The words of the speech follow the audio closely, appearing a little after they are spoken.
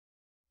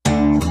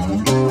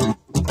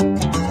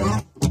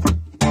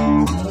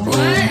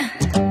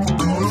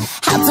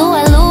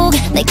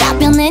내가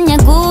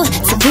변했냐고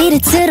소리를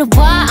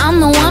들어봐 I'm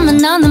the one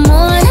man on the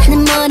moon 내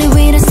머리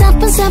위로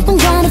사뿐사뿐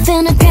gonna feel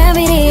no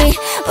gravity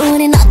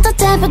우린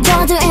어떻게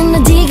바꿔도 ain't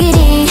no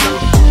diggity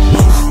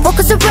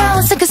Focus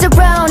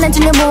around 난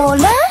전혀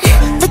몰라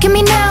Look at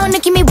me now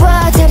느낌이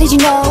와 Did you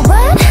know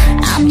what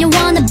I'm your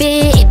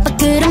wannabe 입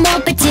밖으로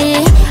못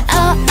뺐지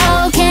Oh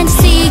oh can't you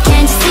see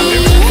can't you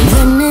see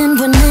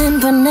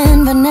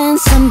running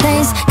some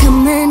days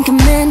come in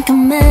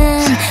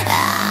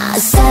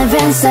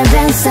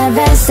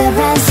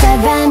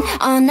seven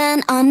on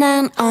and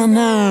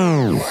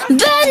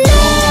Bad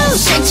news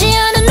싫지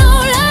않은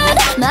논란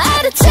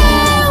말을 쳐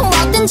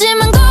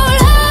어딘지만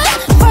골라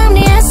From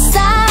the east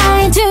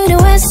side to the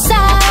west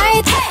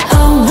side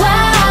Oh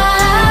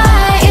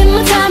why in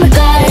my time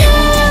ago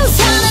News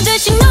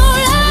하나둘씩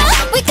놀라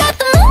We got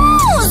the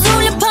moves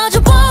울려 퍼져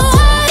boy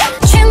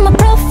Check my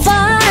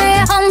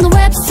profile on the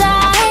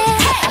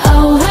website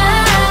Oh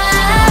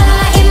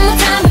why in my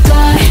time ago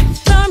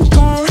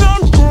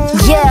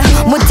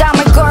Yeah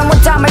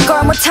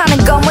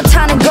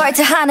못하는 걸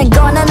다 하는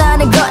거 난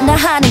하는 거 나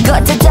하는 거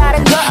다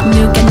다른 거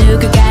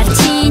누가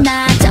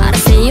가르치나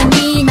따라세요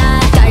니나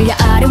깔려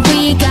아래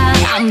위가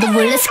I'm the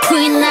realest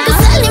queen now 그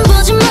살림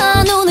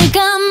보지마 눈을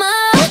감아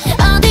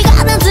어디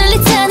가나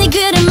들릴 테니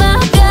귀를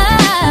막아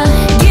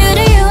You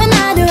do you and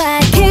I do I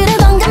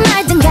그러던가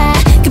말든가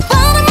그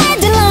뻔한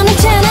말들로 난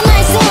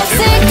채널할 수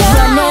없을까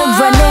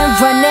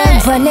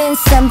Running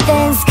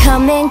something's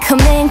coming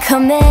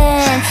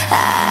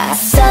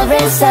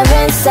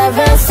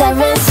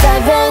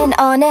seven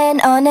on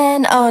and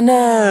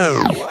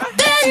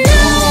Bad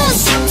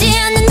news 쉽지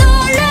않은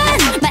논란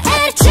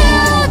말을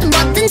쳐도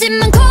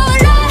뭐든지만 골라